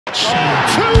2-1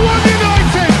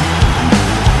 United!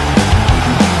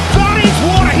 That is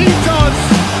what he does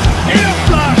in a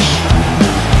flash!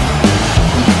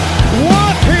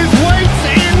 Worth his weight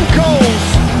in goals!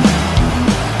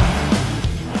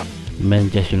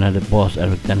 Manchester United boss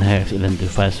Erik has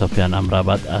identified Sofyan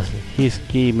Amrabat as his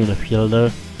key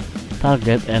midfielder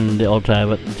target, and the Old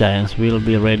Trafford Giants will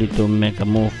be ready to make a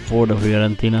move for the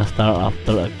Fiorentina star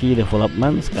after a key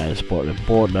development, Sky Sport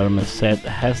report Dharmesh Sheth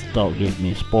has told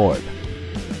GIVEMESPORT.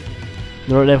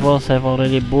 The Red Devils have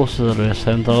already boosted their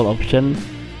central option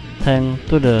thanks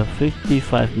to the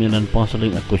 £55 million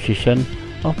sterling acquisition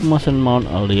of Mason Mount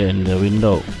earlier in the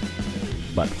window,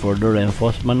 but further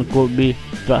reinforcement could be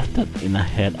drafted in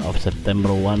ahead of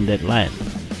September 1 deadline.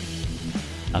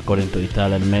 According to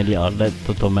Italian media outlet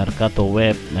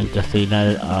TuttoMercatoWeb, Manchester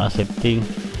United are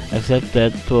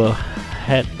accepted to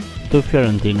head to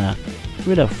Fiorentina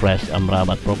with a fresh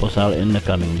Amrabat proposal in the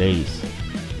coming days.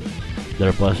 The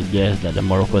report suggests that the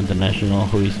Morocco international,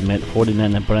 who has made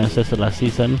 49 appearances last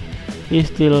season, is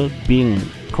still being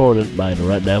courted by the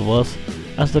Red Devils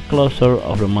as the closure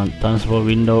of the month transfer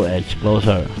window edges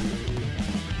closer.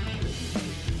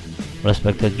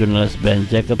 Respected journalist Ben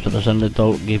Jacobs recently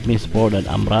told GIVEMESPORT that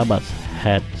Amrabat's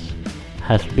head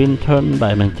has been turned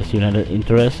by Manchester United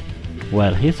interest,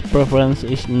 while his preference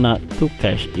is not to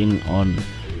cash in on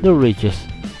the riches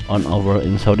on offer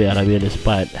in Saudi Arabia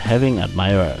despite having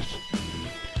admirers.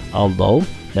 Although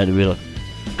that will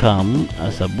come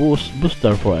as a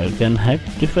booster for Erik,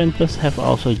 defenders have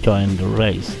also joined the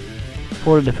race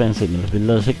for defensive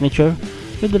midfielder signature,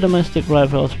 with the domestic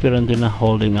rivals Fiorentina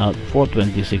holding out for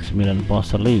 £26 million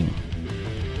sterling.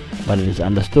 But it is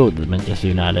understood that Manchester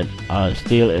United are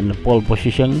still in the pole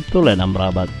position to land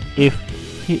Amrabat if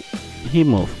he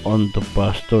moves on to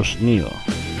pastures new.